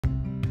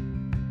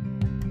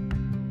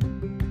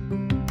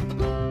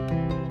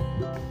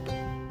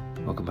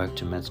Welcome back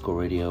to Med School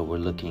Radio. We're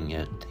looking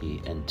at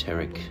the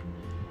enteric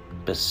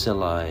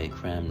bacilli,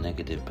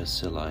 gram-negative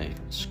bacilli,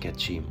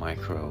 sketchy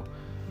micro.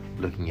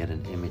 Looking at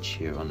an image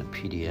here on the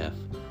PDF.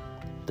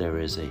 There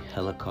is a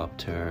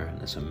helicopter, and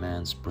there's a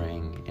man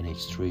spraying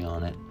NH3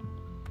 on it.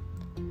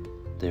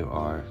 There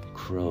are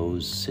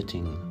crows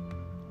sitting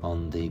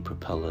on the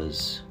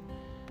propellers.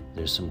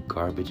 There's some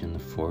garbage in the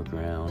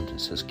foreground. It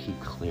says keep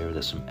clear.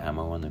 There's some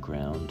ammo on the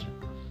ground.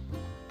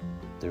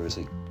 There is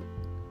a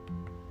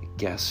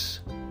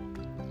gas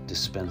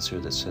dispenser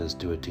that says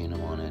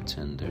duodenum on it,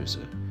 and there's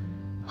a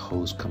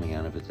hose coming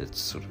out of it that's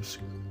sort of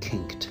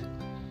kinked,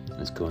 and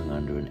it's going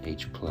under an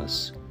H+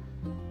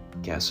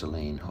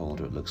 gasoline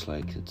holder. It looks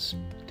like it's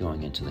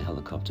going into the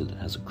helicopter that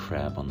has a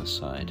crab on the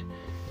side.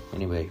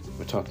 Anyway,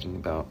 we're talking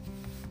about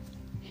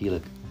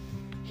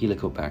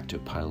Helicobacter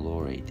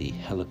pylori, the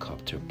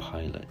helicopter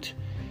pilot.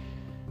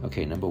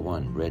 Okay, number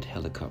 1, red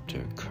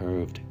helicopter,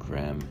 curved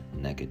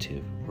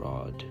gram-negative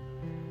rod.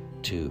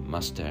 2,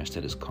 mustache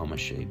that is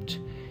comma-shaped.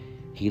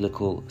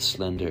 Helical,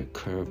 slender,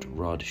 curved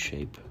rod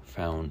shape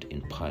found in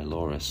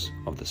pylorus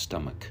of the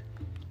stomach.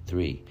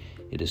 3,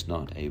 it is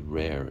not a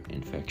rare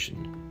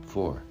infection.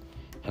 4,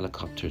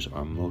 helicopters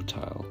are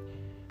motile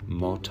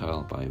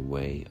by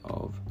way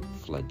of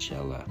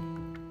flagella.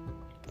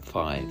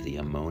 5, the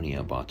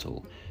ammonia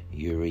bottle,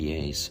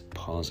 urease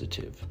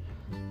positive.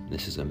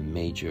 This is a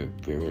major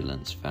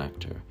virulence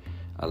factor,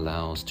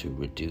 allows to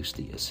reduce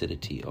the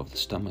acidity of the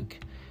stomach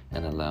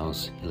and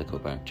allows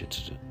Helicobacter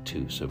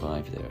to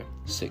survive there.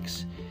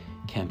 6,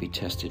 can be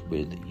tested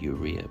with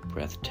urea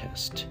breath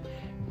test,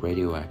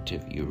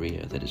 radioactive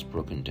urea that is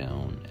broken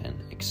down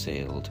and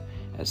exhaled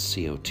as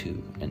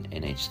CO2 and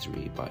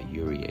NH3 by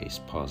urease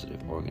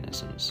positive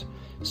organisms.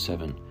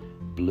 7,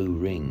 blue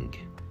ring,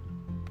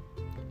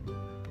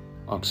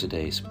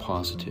 oxidase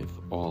positive,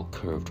 all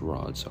curved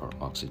rods are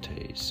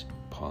oxidase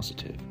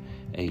positive.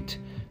 8,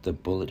 the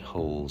bullet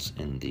holes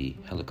in the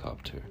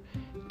helicopter.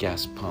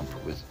 Gas pump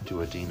with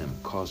duodenum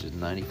causes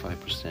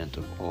 95%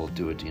 of all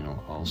duodenal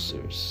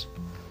ulcers.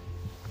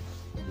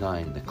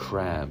 9, the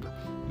crab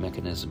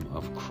mechanism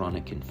of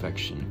chronic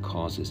infection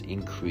causes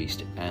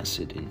increased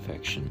acid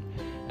infection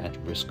at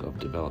risk of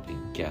developing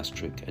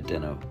gastric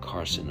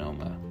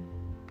adenocarcinoma.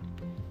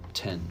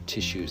 10,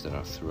 tissues that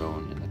are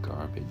thrown in the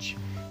garbage.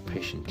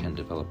 Patient can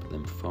develop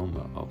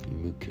lymphoma of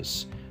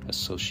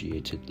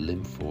mucus-associated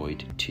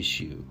lymphoid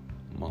tissue,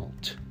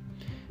 MALT.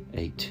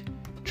 8,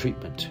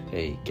 treatment,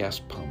 a gas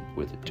pump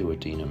with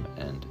duodenum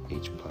and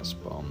H+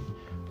 bomb,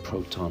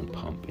 proton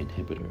pump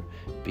inhibitor.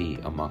 B,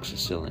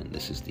 amoxicillin,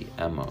 this is the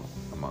ammo,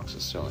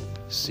 amoxicillin.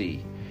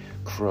 C,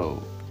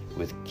 crow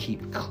with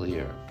keep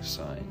clear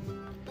sign,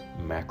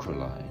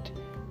 macrolide,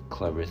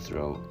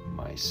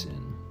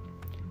 clarithromycin.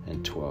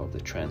 And 12,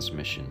 the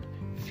transmission,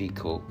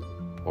 fecal,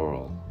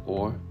 oral,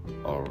 or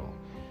oral.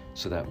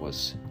 So that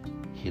was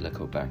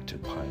Helicobacter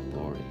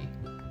pylori.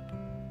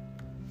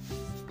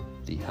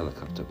 The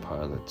helicopter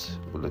pilot.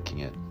 We're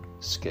looking at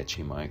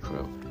Sketchy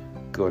Micro.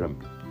 Go to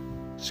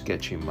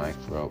Sketchy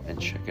Micro and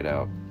check it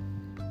out.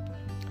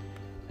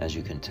 As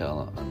you can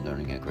tell, I'm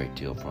learning a great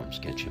deal from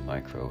Sketchy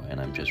Micro, and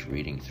I'm just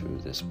reading through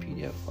this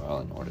PDF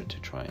file in order to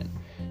try and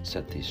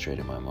set these straight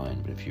in my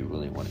mind. But if you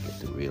really want to get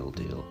the real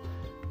deal,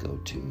 go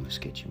to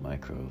Sketchy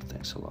Micro.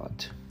 Thanks a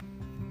lot.